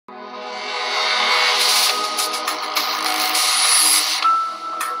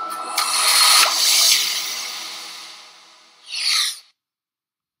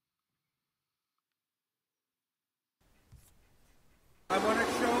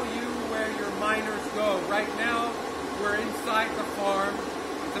right now we're inside the farm.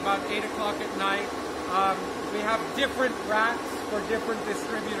 It's about 8 o'clock at night. We have different racks for different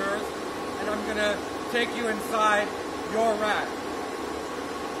distributors, and I'm going to take you inside your rack.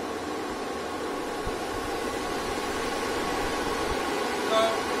 So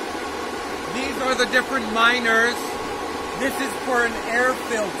these are the different miners. This is for an air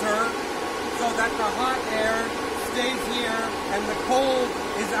filter so that the hot air stays here and the cold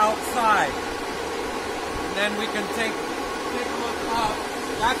is outside. And then we can take a look up.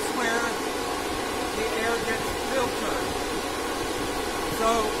 That's where the air gets filtered. So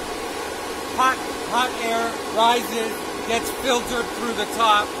hot air rises, gets filtered through the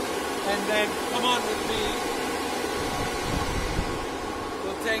top, and then come on with me.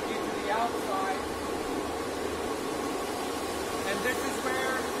 We'll take you to the outside. And this is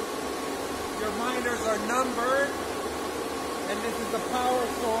where your miners are numbered, and this is the power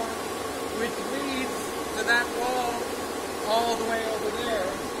source which leads to that wall all the way over there,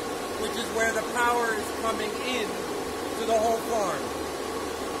 which is where the power is coming in to the whole farm.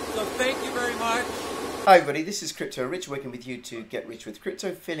 So thank you very much. Hi everybody, this is Crypto Rich, working with you to get rich with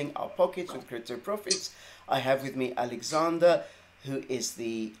crypto, filling our pockets with crypto profits. I have with me Alexander, who is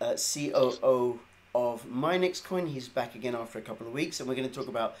the COO of MNX Coin. He's back again after a couple of weeks, and we're going to talk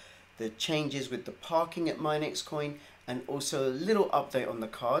about the changes with the parking at MNX Coin and also a little update on the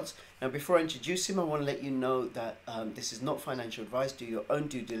cards. Now, before I introduce him, I want to let you know that this is not financial advice. Do your own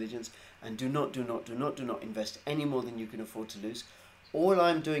due diligence and do not invest any more than you can afford to lose. All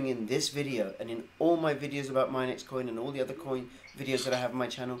I'm doing in this video and in all my videos about MNX Coin and all the other coin videos that I have on my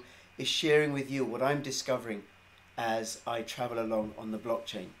channel is sharing with you what I'm discovering as I travel along on the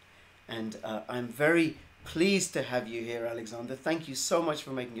blockchain. And I'm very pleased to have you here, Alexander. Thank you so much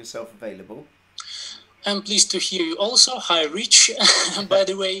for making yourself available. I'm pleased to hear you also. Hi, Rich, by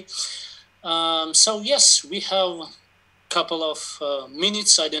the way. So yes, we have a couple of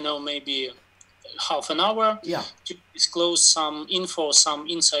minutes, I don't know, maybe half an hour, to disclose some info, some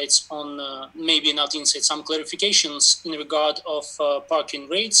insights on, maybe not insights, some clarifications in regard of parking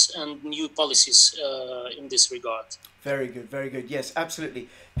rates and new policies in this regard. Very good, very good. Yes, absolutely.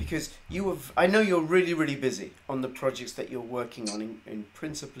 Because I know you're really busy on the projects that you're working on, in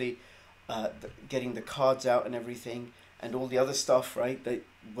principally getting the cards out and everything, and all the other stuff, right? That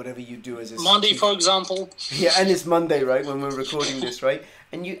whatever you do as a Monday, for example. Yeah, and it's Monday, right, when we're recording this, right?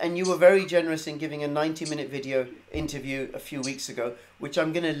 And you were very generous in giving a 90-minute video interview a few weeks ago, which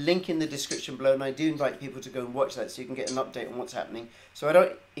I'm going to link in the description below, and I do invite people to go and watch that so you can get an update on what's happening. So I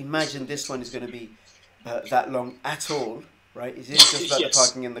don't imagine this one is going to be that long at all, right? It is just about Yes. the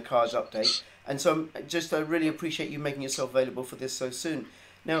parking and the cars update. And so I really appreciate you making yourself available for this so soon.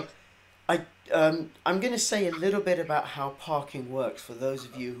 Now, I'm going to say a little bit about how parking works for those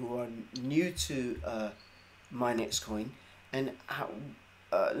of you who are new to MNX Coin, and how.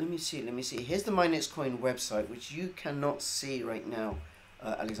 Let me see. Here's the MNX Coin website, which you cannot see right now,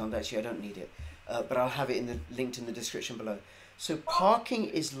 Alexander. Actually, I don't need it, but I'll have it linked in the description below. So parking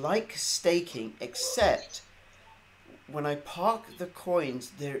is like staking, except when I park the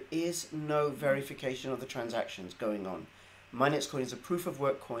coins, there is no verification of the transactions going on. MNX Coin is a proof of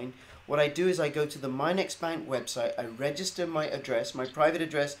work coin. What I do is I go to the MNX Bank website, I register my address, my private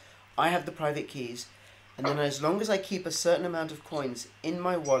address, I have the private keys, and then as long as I keep a certain amount of coins in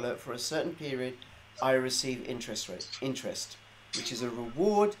my wallet for a certain period, I receive interest, which is a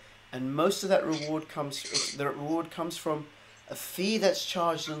reward, and most of that reward comes from a fee that's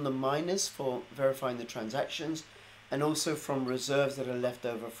charged on the miners for verifying the transactions, and also from reserves that are left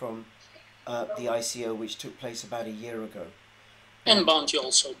over from the ICO, which took place about a year ago. And bounty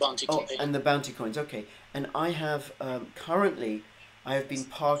also, bounty campaign. And the bounty coins, okay. And I have, currently, I have been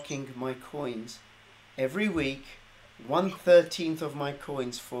parking my coins every week, 1/13 of my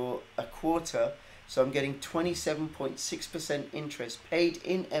coins for a quarter, so I'm getting 27.6% interest paid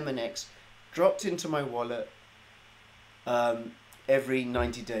in MNX, dropped into my wallet every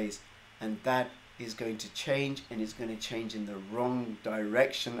 90 days. And that is going to change, and it's going to change in the wrong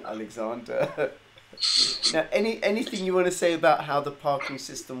direction, Alexander. Now, anything you want to say about how the parking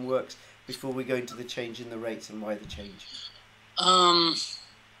system works before we go into the change in the rates and why the change?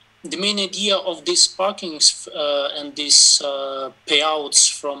 The main idea of these parkings and these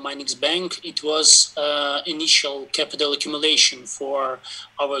payouts from MNX Bank, it was initial capital accumulation for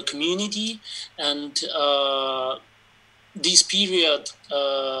our community, and this period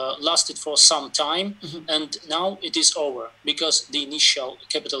lasted for some time, and now it is over because the initial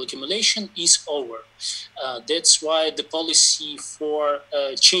capital accumulation is over. That's why the policy for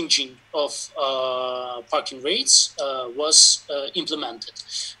changing of parking rates was implemented.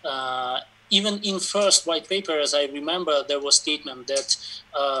 even in first white paper, as I remember, there was statement that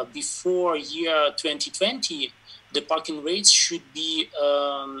before year 2020, the parking rates should be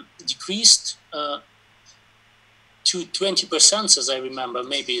decreased to 20%, as I remember,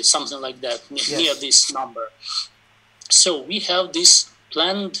 maybe something like that, near this number. So we have this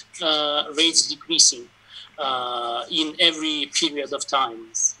planned rates decreasing in every period of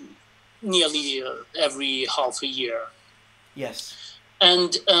time, nearly every half a year. Yes.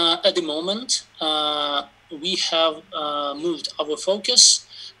 And at the moment, we have moved our focus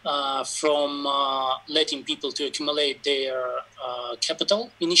from letting people to accumulate their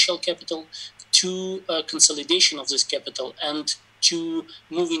capital, initial capital, to consolidation of this capital, and to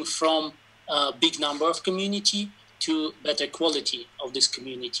moving from a big number of community to better quality of this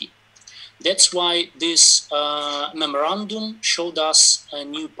community. That's why this memorandum showed us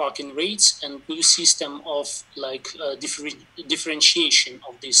new parking rates and new system of like differentiation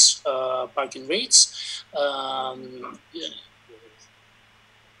of these parking rates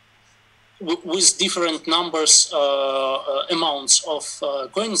with different numbers, amounts of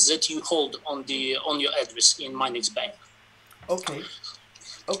coins that you hold on your address in MNX Bank. Okay.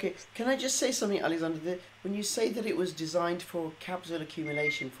 Okay. Can I just say something, Alexander? When you say that it was designed for capital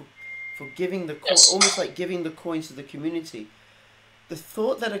accumulation, for giving the almost like giving the coins to the community, the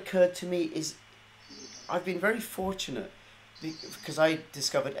thought that occurred to me is I've been very fortunate because I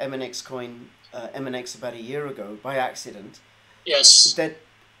discovered MNX MNX about a year ago by accident. Yes. That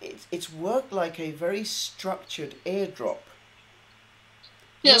it's worked like a very structured airdrop.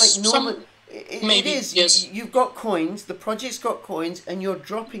 Yes. You know, like it is. Yes. You've got coins. The project's got coins, and you're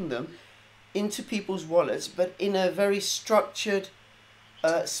dropping them into people's wallets, but in a very structured,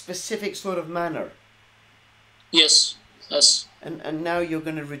 specific sort of manner. Yes. Yes. And now you're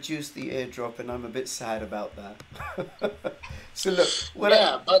going to reduce the airdrop, and I'm a bit sad about that. So look,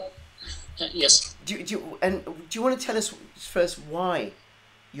 yes. Do you want to tell us first why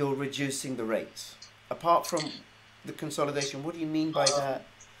you're reducing the rates? Apart from the consolidation, what do you mean by that?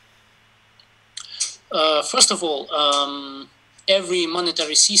 First of all, every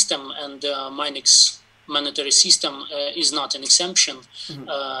monetary system, and MNX monetary system is not an exemption,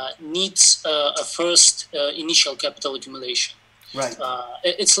 needs a first initial capital accumulation. Right.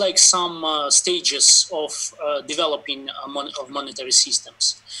 It's like some stages of developing of monetary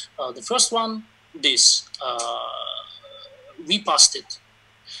systems. The first one, we passed it.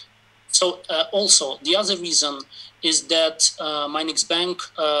 So also the other reason is that MNX Bank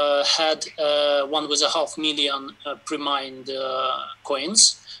had 1.5 million pre-mined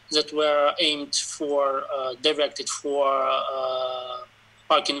coins that were aimed for, directed for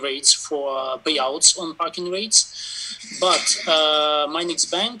parking rates, for payouts on parking rates. But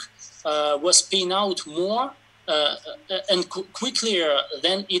MNX Bank was paying out more and quicker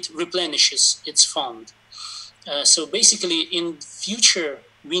than it replenishes its fund. So basically in future,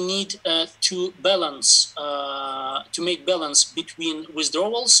 we need to balance, to make balance between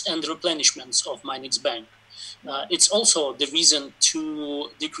withdrawals and replenishments of MNX Bank. It's also the reason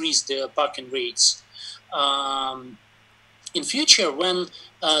to decrease the parking rates. In future, when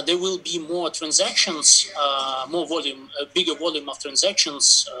there will be more transactions, more volume, a bigger volume of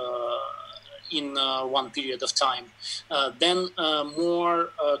transactions in one period of time, then more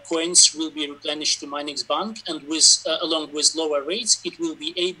coins will be replenished to MNX Bank, and with along with lower rates, it will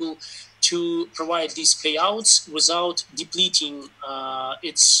be able to provide these payouts without depleting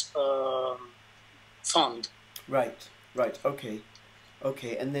its fund. Right. Right. Okay.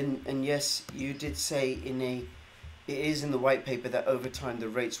 Okay. And yes, you did say it is in the white paper that over time the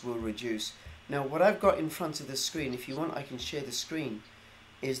rates will reduce. Now, what I've got in front of the screen, if you want, I can share the screen,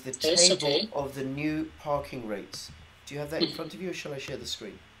 is the table of the new parking rates. Do you have that in front of you, or shall I share the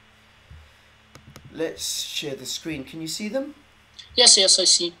screen? Let's share the screen. Can you see them? Yes, yes, I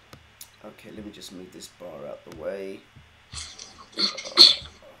see. Okay, let me just move this bar out the way.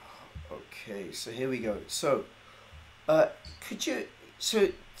 Okay, so here we go. So, could you, so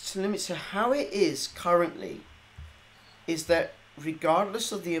let me say how it is currently is that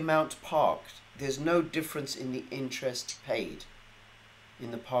regardless of the amount parked, there's no difference in the interest paid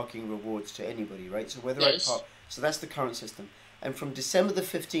in the parking rewards to anybody, right? So whether I park, so that's the current system. And from December the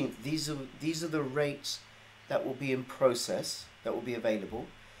 15th, these are the rates that will be in process, that will be available.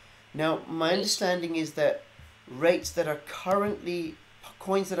 Now, my understanding is that rates that are currently,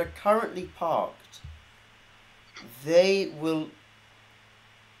 coins that are currently parked, they will,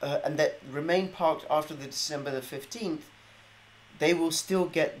 and that remain parked after the December the 15th, they will still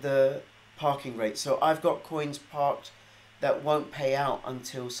get the parking rate. So I've got coins parked that won't pay out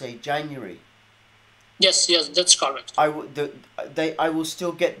until, say, January. Yes, yes, that's correct. I will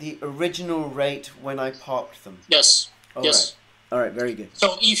still get the original rate when I parked them. Yes, All yes. right. All right, very good.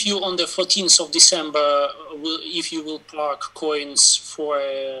 So if you on the 14th of December, if you will park coins for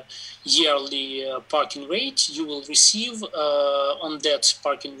a yearly parking rate, you will receive on that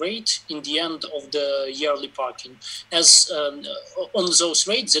parking rate in the end of the yearly parking, as on those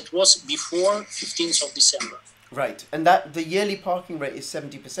rates that was before 15th of December. Right, and that the yearly parking rate is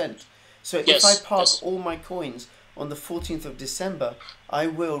 70%. So if I Yes, park yes. all my coins on the 14th of December, I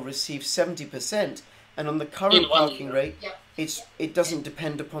will receive 70%, and on the current In 1 parking year. rate, it doesn't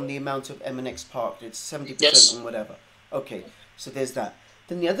depend upon the amount of MNX parked. It's 70% Yes. on whatever. Okay, so there's that.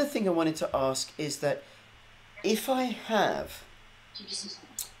 Then the other thing I wanted to ask is that if I have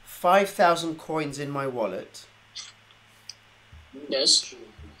 5,000 coins in my wallet, Yes.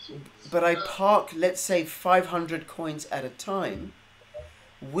 but I park, let's say, 500 coins at a time,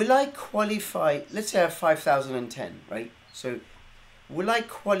 will I qualify? Let's say I have 5,010, right? So will I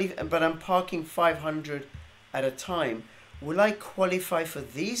qualify, but I'm parking 500 at a time, will I qualify for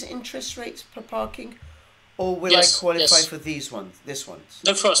these interest rates per parking, or will I qualify for these ones, this ones?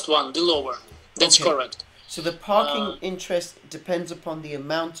 The first one, the lower. That's Okay. correct. So the parking interest depends upon the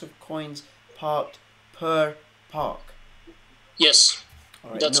amount of coins parked per park. Yes.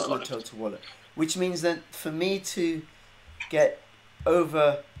 All right, That's not correct. on the total wallet. Which means that for me to get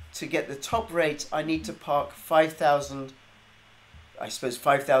the top rate, I need to park 5,000, I suppose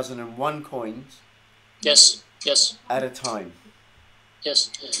 5,001 coins. Yes, yes. At a time.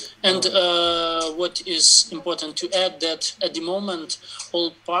 Yes, and what is important to add that at the moment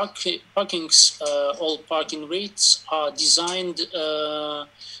all all parking rates are designed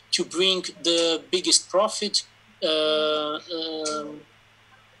to bring the biggest profit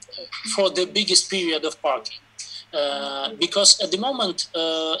for the biggest period of parking. Because at the moment,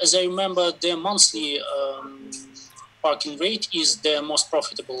 as I remember, the monthly parking rate is the most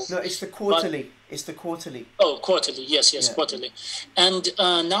profitable. No, it's the quarterly. It's the quarterly. Oh, quarterly. Yes, Yeah. quarterly. And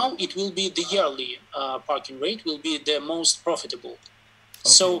now it will be the yearly parking rate will be the most profitable. Okay.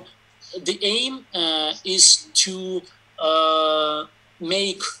 So the aim is to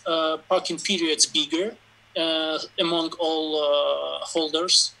make parking periods bigger among all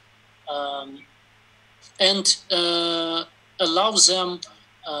holders and allow them,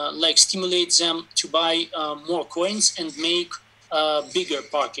 stimulate them to buy more coins and make bigger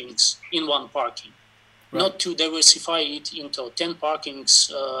parkings in one parking. Right. Not to diversify it into 10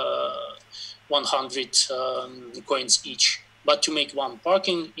 parkings, 100 coins each, but to make one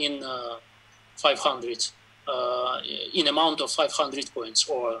parking in 500, in amount of 500 coins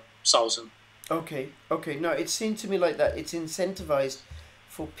or 1,000. Okay. No, it seemed to me like that. It's incentivized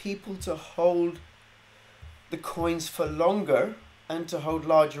for people to hold the coins for longer and to hold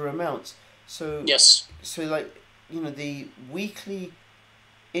larger amounts. So yes. So the weekly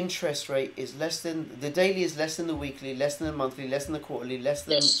interest rate is less than the daily, is less than the weekly, less than the monthly, less than the quarterly, less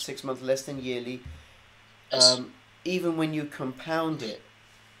than 6 months, less than yearly. Yes. Even when you compound it,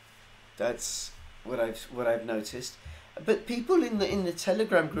 that's what I've noticed. But people in the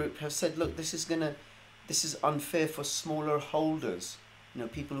Telegram group have said, look, this is unfair for smaller holders.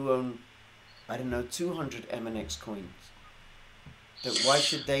 People who own, I don't know, 200 MNX coins. That why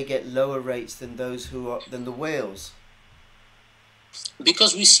should they get lower rates than than the whales?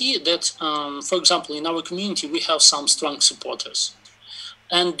 Because we see that, for example, in our community, we have some strong supporters.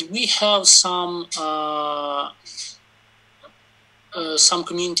 And we have some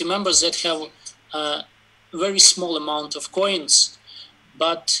community members that have a very small amount of coins,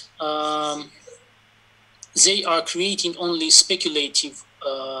 but they are creating only speculative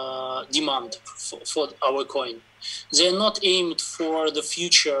demand for our coin. They are not aimed for the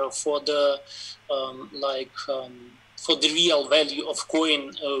future, for the for the real value of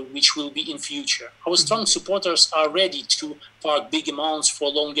coin, which will be in future. Our strong supporters are ready to park big amounts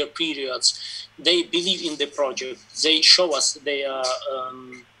for longer periods. They believe in the project. They show us their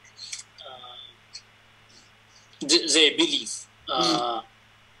belief.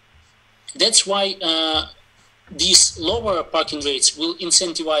 That's why these lower parking rates will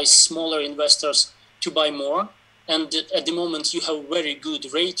incentivize smaller investors to buy more. And at the moment, you have a very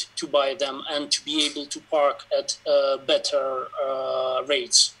good rate to buy them and to be able to park at better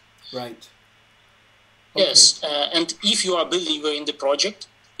rates. Right. Okay. Yes, and if you are a believer in the project,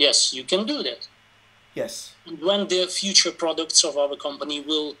 yes, you can do that. Yes. And when the future products of our company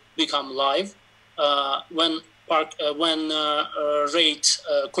will become live, when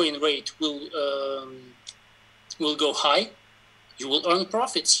coin rate will go high, you will earn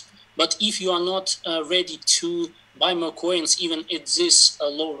profits. But if you are not ready to buy more coins, even at this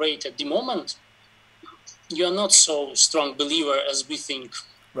low rate at the moment, you're not so strong believer as we think.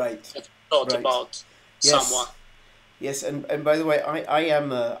 Right. That we thought Right. about Yes. someone. Yes, and by the way, I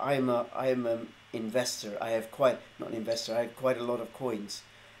am an investor. I have quite not an investor. I have quite a lot of coins,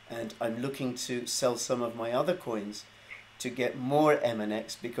 and I'm looking to sell some of my other coins to get more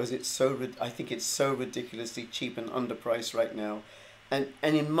MNX because it's I think it's so ridiculously cheap and underpriced right now, and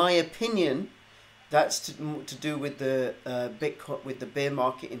in my opinion, that's to do with the Bitcoin, with the bear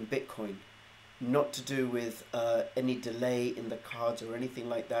market in Bitcoin, not to do with any delay in the cards or anything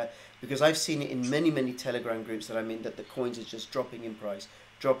like that, because I've seen it in many Telegram groups that I'm in, that the coins are just dropping in price,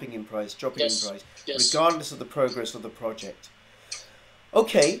 dropping in price, dropping in price, regardless of the progress of the project.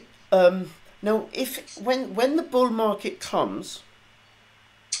 Okay, now if when the bull market comes,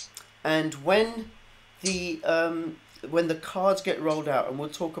 and when the cards get rolled out, and we'll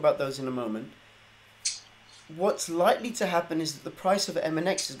talk about those in a moment, what's likely to happen is that the price of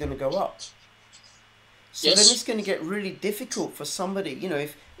MNX is going to go up. So then it's going to get really difficult for somebody, you know,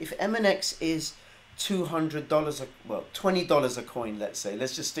 if MNX is $200, $20 a coin, let's say,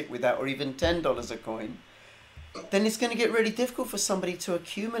 let's just stick with that, or even $10 a coin, then it's going to get really difficult for somebody to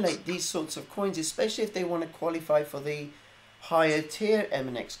accumulate these sorts of coins, especially if they want to qualify for the higher tier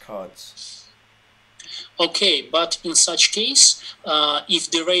MNX cards. Okay, but in such case, if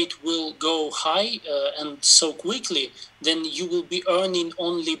the rate will go high and so quickly, then you will be earning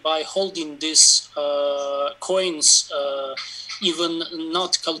only by holding these coins, even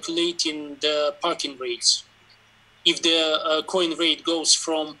not calculating the parking rates. If the coin rate goes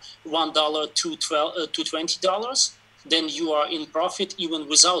from $1 to $20, then you are in profit even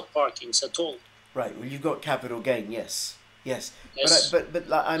without parkings at all. Right. Well, you've got capital gain. Yes. But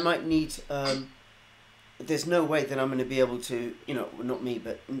like, I might need. There's no way that I'm going to be able to, you know, not me,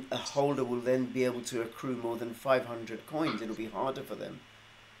 but a holder will then be able to accrue more than 500 coins. It'll be harder for them.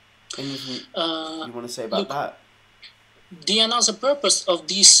 Anything you want to say about that? The another purpose of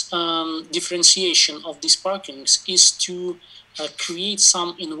this differentiation of these parkings is to create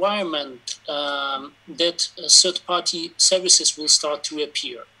some environment that third-party services will start to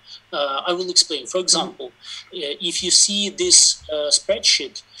appear. I will explain. For example, if you see this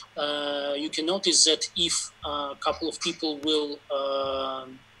spreadsheet, you can notice that if a couple of people will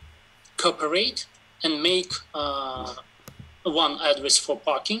cooperate and make one address for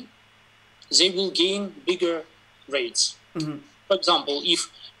parking, they will gain bigger rates. For example, if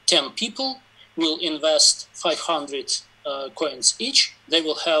 10 people will invest 500 coins each, they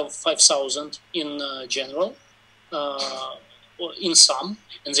will have 5,000 in general, or in sum,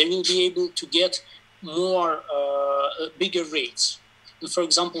 and they will be able to get more bigger rates. And for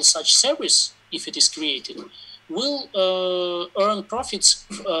example, such service, if it is created, will earn profits,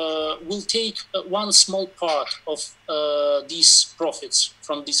 will take one small part of these profits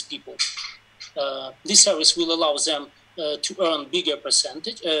from these people. This service will allow them to earn bigger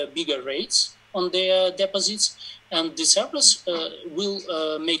percentage, bigger rates on their deposits, and the service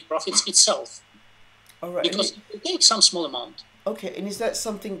will make profits itself. All right. Because it will take some small amount. Okay, and is that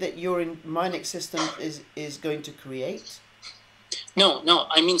something that your MNX system is going to create? No,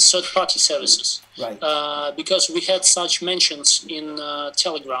 I mean third-party services. Right. Because we had such mentions in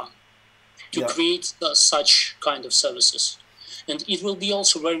Telegram to create such kind of services. And it will be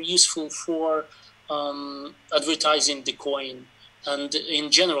also very useful for advertising the coin and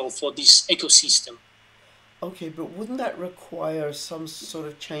in general for this ecosystem. Okay, but wouldn't that require some sort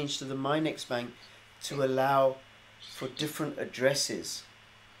of change to the MNX bank to allow for different addresses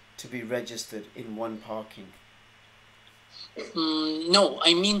to be registered in one parking? No,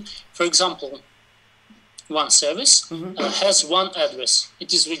 I mean, for example, one service has one address.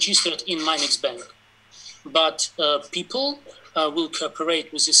 It is registered in MNX Bank. But people will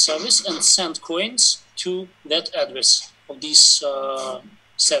cooperate with this service and send coins to that address of this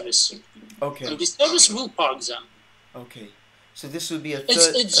service. Okay. And this service will park them. Okay. So this would be a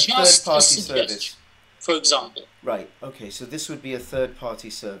third-party service. For example. Right. Okay. So this would be a third-party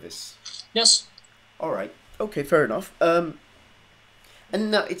service. Yes. All right. Okay. Fair enough. And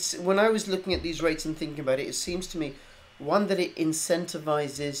now it's when I was looking at these rates and thinking about it, it seems to me, one, that it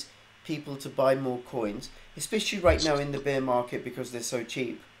incentivizes people to buy more coins, especially right now in the bear market because they're so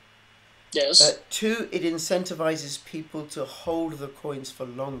cheap. Yes. Two, it incentivizes people to hold the coins for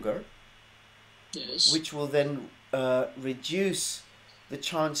longer. Yes. Which will then reduce the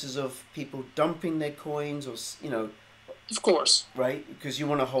chances of people dumping their coins, or, you know. Of course. Right, because you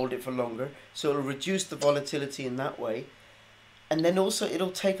want to hold it for longer. So it'll reduce the volatility in that way. And then also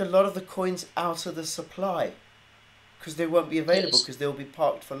it'll take a lot of the coins out of the supply because they won't be available because they'll be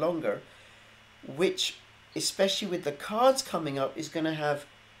parked for longer, which, especially with the cards coming up, is going to have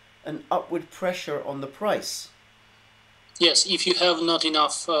an upward pressure on the price. Yes, if you have not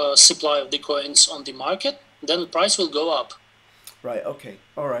enough supply of the coins on the market, then price will go up. Right, okay,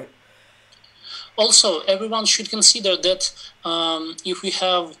 all right. Also, everyone should consider that if we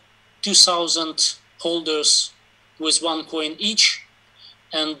have 2,000 holders with one coin each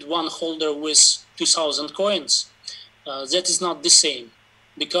and one holder with 2,000 coins, that is not the same,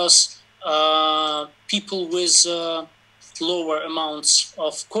 because people with lower amounts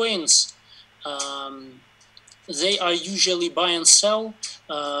of coins, they are usually buy and sell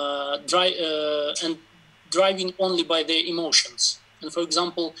and driving only by their emotions. And for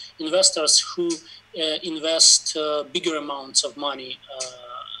example, investors who invest bigger amounts of money,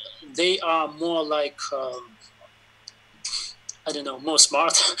 they are more like, I don't know, more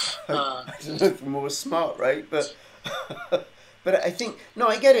smart. I don't know if more smart, right? But but I think, no,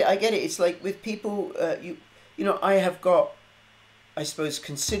 I get it. It's like with people, you know, I have got, I suppose,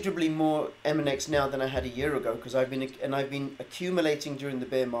 considerably more MNX now than I had a year ago, because I've been accumulating during the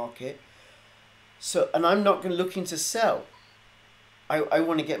bear market. So, and I'm not looking to sell. I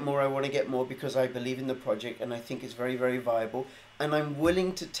want to get more because I believe in the project and I think it's very, very viable, and I'm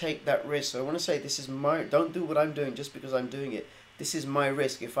willing to take that risk. So I want to say, this is my, don't do what I'm doing just because I'm doing it. This is my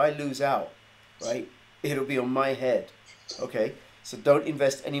risk. If I lose out, right, it'll be on my head. Okay, so don't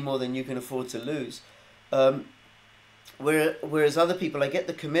invest any more than you can afford to lose. Whereas other people, I get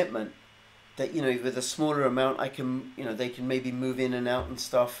the commitment that, you know, with a smaller amount, I can, you know, they can maybe move in and out and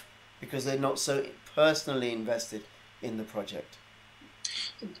stuff because they're not so personally invested in the project.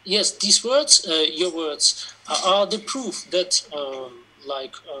 Yes, these words, your words, are the proof that,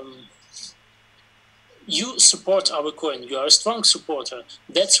 you support our coin. You are a strong supporter.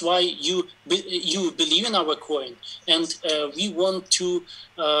 That's why you believe in our coin, and we want to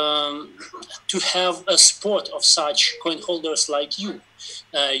have a support of such coin holders like you.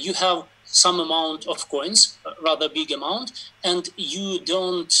 You have some amount of coins, a rather big amount, and you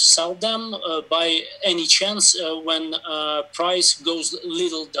don't sell them by any chance when price goes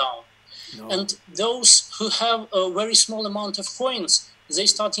little down. No. And those who have a very small amount of coins, they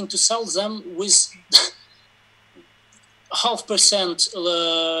starting to sell them with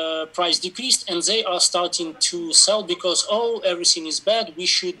 0.5% price decreased, and they are starting to sell because, oh, everything is bad, we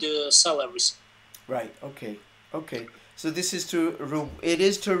should sell everything. Right, okay, okay. So this is to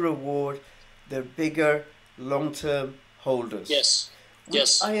reward the bigger long-term holders. Yes, which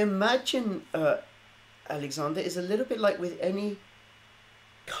yes. I imagine, Alexander, is a little bit like with any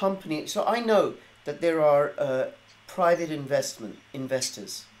company. So I know that there are private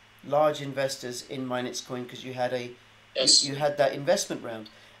investors, large investors in MNX Coin, because you had you had that investment round,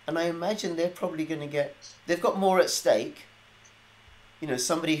 and I imagine they're probably going to they've got more at stake. You know,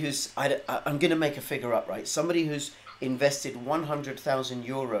 somebody who's, I'm going to make a figure up, right? Somebody who's invested 100,000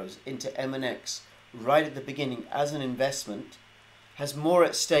 euros into MNX right at the beginning as an investment has more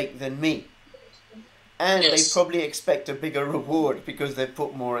at stake than me. And they probably expect a bigger reward because they've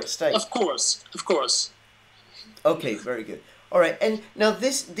put more at stake. Of course, of course. Okay, very good. All right, and now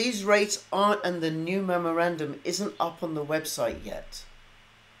these rates aren't, and the new memorandum isn't up on the website yet.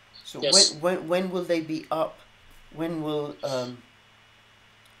 So when will they be up? When will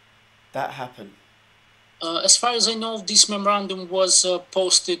that happen? As far as I know, this memorandum was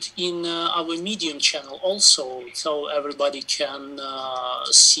posted in our Medium channel also, so everybody can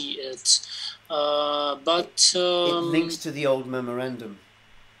see it. But it links to the old memorandum.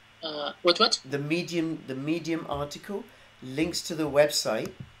 What? The Medium article links to the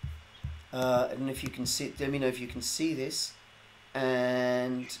website. And if you can see, let me know if you can see this.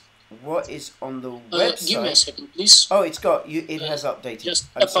 And what is on the website? Give me a second, please. Oh, it's got you. It has updated. Just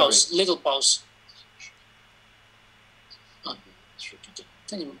a pause, little pause.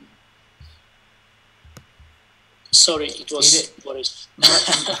 Sorry, it was Boris.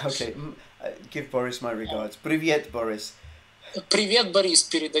 Okay, give Boris my regards. Привет, Boris. Привет, Борис,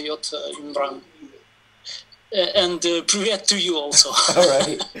 передает Имран. And привет to you also. All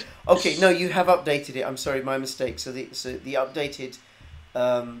right. Okay, no, you have updated it. I'm sorry, my mistake. So the updated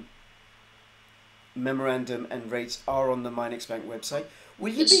memorandum and rates are on the MNX Bank website.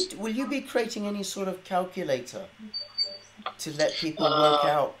 Will you be creating any sort of calculator to let people work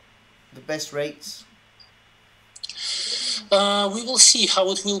out the best rates? We will see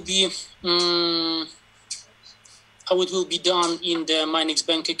how it will be. How it will be done in the MNX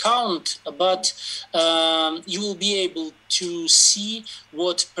Bank account, but you will be able to see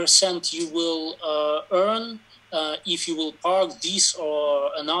what percent you will earn if you will park this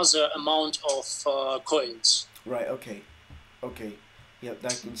or another amount of coins. Right. Okay. Okay. Yep. I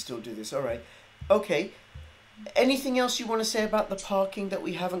can still do this. All right. Okay. Anything else you want to say about the parking that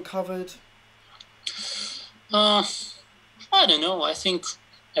we haven't covered? I don't know. I think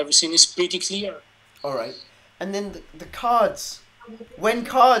everything is pretty clear. All right. And then the cards. When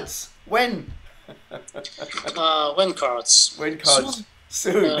cards? When? When cards? When cards?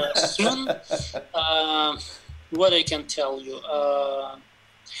 Soon. Soon. What I can tell you.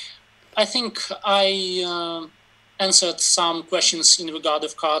 I think I answered some questions in regard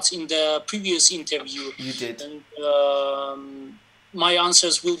of cards in the previous interview. You did. And my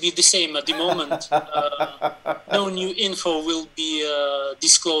answers will be the same at the moment. No new info will be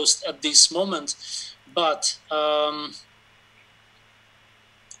disclosed at this moment. But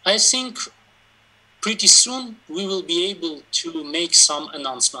I think pretty soon we will be able to make some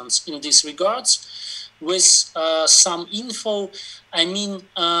announcements in this regards with some info. I mean,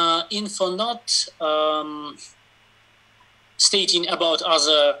 info not stating about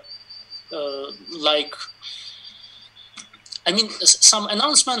other some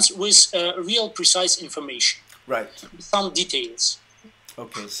announcements with real precise information. Right. Some details.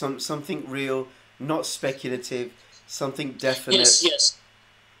 Okay, something real, not speculative, something definite. Yes.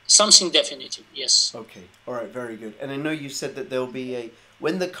 Something definitive, yes. Okay, all right, very good. And I know you said that there'll be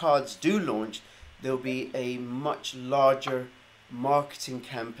when the cards do launch, there'll be a much larger marketing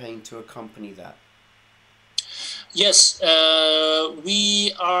campaign to accompany that. Yes,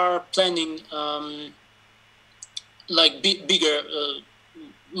 we are planning bigger,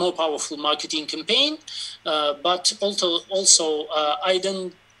 more powerful marketing campaign, but also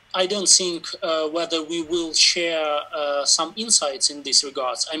I don't think whether we will share some insights in this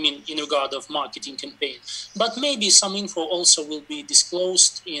regards. I mean, in regard of marketing campaign, but maybe some info also will be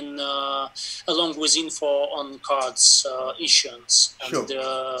disclosed in along with info on cards issuance and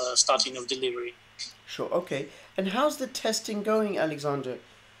Sure. starting of delivery. Sure. Okay. And how's the testing going, Alexander?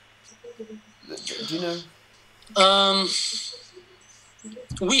 Do you know?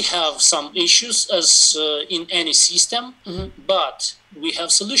 We have some issues as in any system, but we have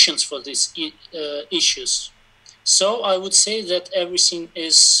solutions for these issues. So I would say that everything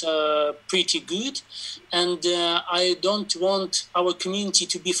is pretty good, and I don't want our community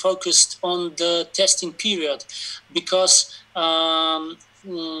to be focused on the testing period, because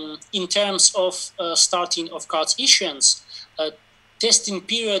in terms of starting of cards issuance, testing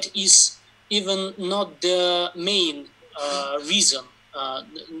period is even not the main reason.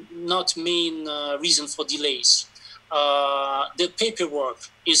 Not main reason for delays. The paperwork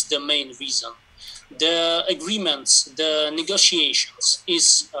is the main reason. The agreements, the negotiations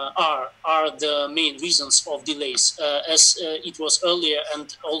are the main reasons of delays, as it was earlier,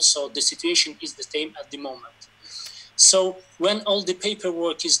 and also the situation is the same at the moment. So when all the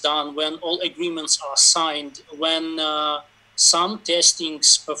paperwork is done, when all agreements are signed, when some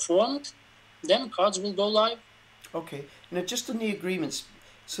testings performed, then cards will go live. Okay. Now, just on the agreements,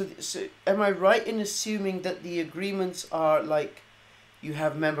 so am I right in assuming that the agreements are like you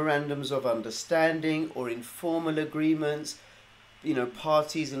have memorandums of understanding or informal agreements? You know,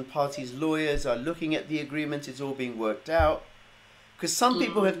 parties and parties' lawyers are looking at the agreement, it's all being worked out. Because some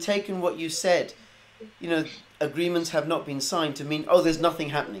people have taken what you said, you know, agreements have not been signed to mean, oh, there's nothing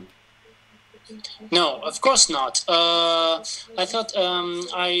happening. No, of course not. I thought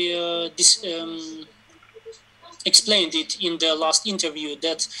explained it in the last interview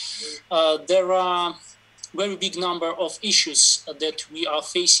that there are very big number of issues that we are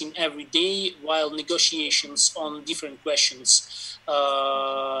facing every day while negotiations on different questions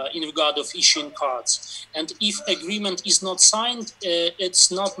in regard of issuing cards. And if agreement is not signed,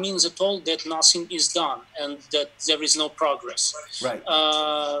 it's not means at all that nothing is done and that there is no progress. Right.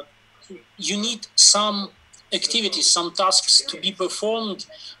 You need some activities, some tasks to be performed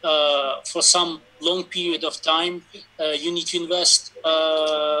for some long period of time. You need to invest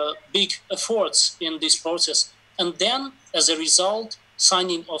big efforts in this process, and then as a result,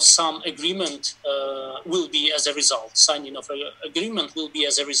 signing of some agreement will be as a result. Signing of an agreement will be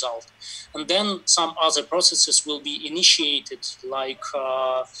as a result, and then some other processes will be initiated, like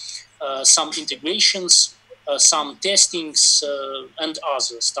some integrations, some testings, and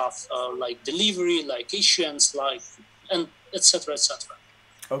other stuff like delivery, like issuance, and etc. etc.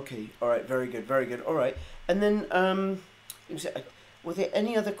 Okay, all right, very good, very good. All right, and then were there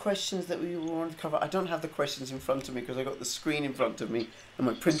any other questions that we wanted to cover? I don't have the questions in front of me because I got the screen in front of me and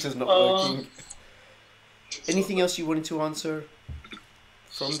my printer's not working. Anything else you wanted to answer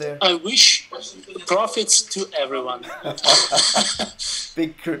from there? I wish profits to everyone.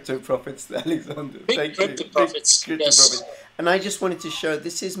 Big crypto profits, Alexander. Big crypto profits. Big crypto profits. And I just wanted to show,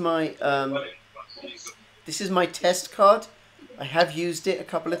 this is my test card. I have used it a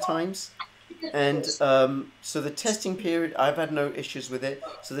couple of times. And so the testing period, I've had no issues with it.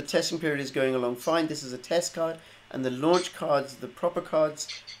 So the testing period is going along fine. This is a test card. And the launch cards, the proper cards,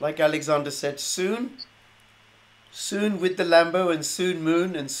 like Alexander said, soon. Soon with the Lambo and soon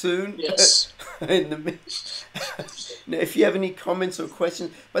Moon and soon. Yes. In the now, if you have any comments or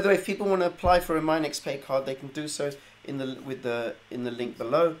questions, by the way, if people want to apply for a MNX Pay card, they can do so in the link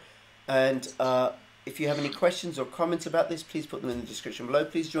below. And if you have any questions or comments about this, please put them in the description below.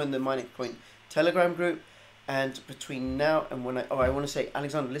 Please join the MNX Point Telegram group. And between now and when I want to say,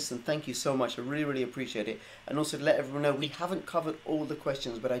 Alexander, listen, thank you so much. I really, really appreciate it. And also to let everyone know, we haven't covered all the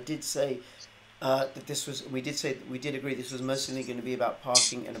questions, but I did say that this was, we did agree this was mostly going to be about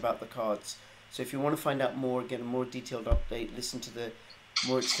parking and about the cards. So if you want to find out more, get a more detailed update, listen to the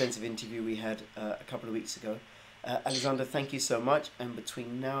more extensive interview we had a couple of weeks ago. Alexander, thank you so much. And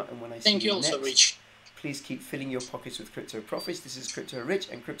between now and when I see you also, next, Rich. Please keep filling your pockets with crypto profits. This is Crypto Rich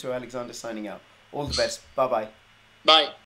and Crypto Alexander signing out. All the best. Bye-bye. Bye.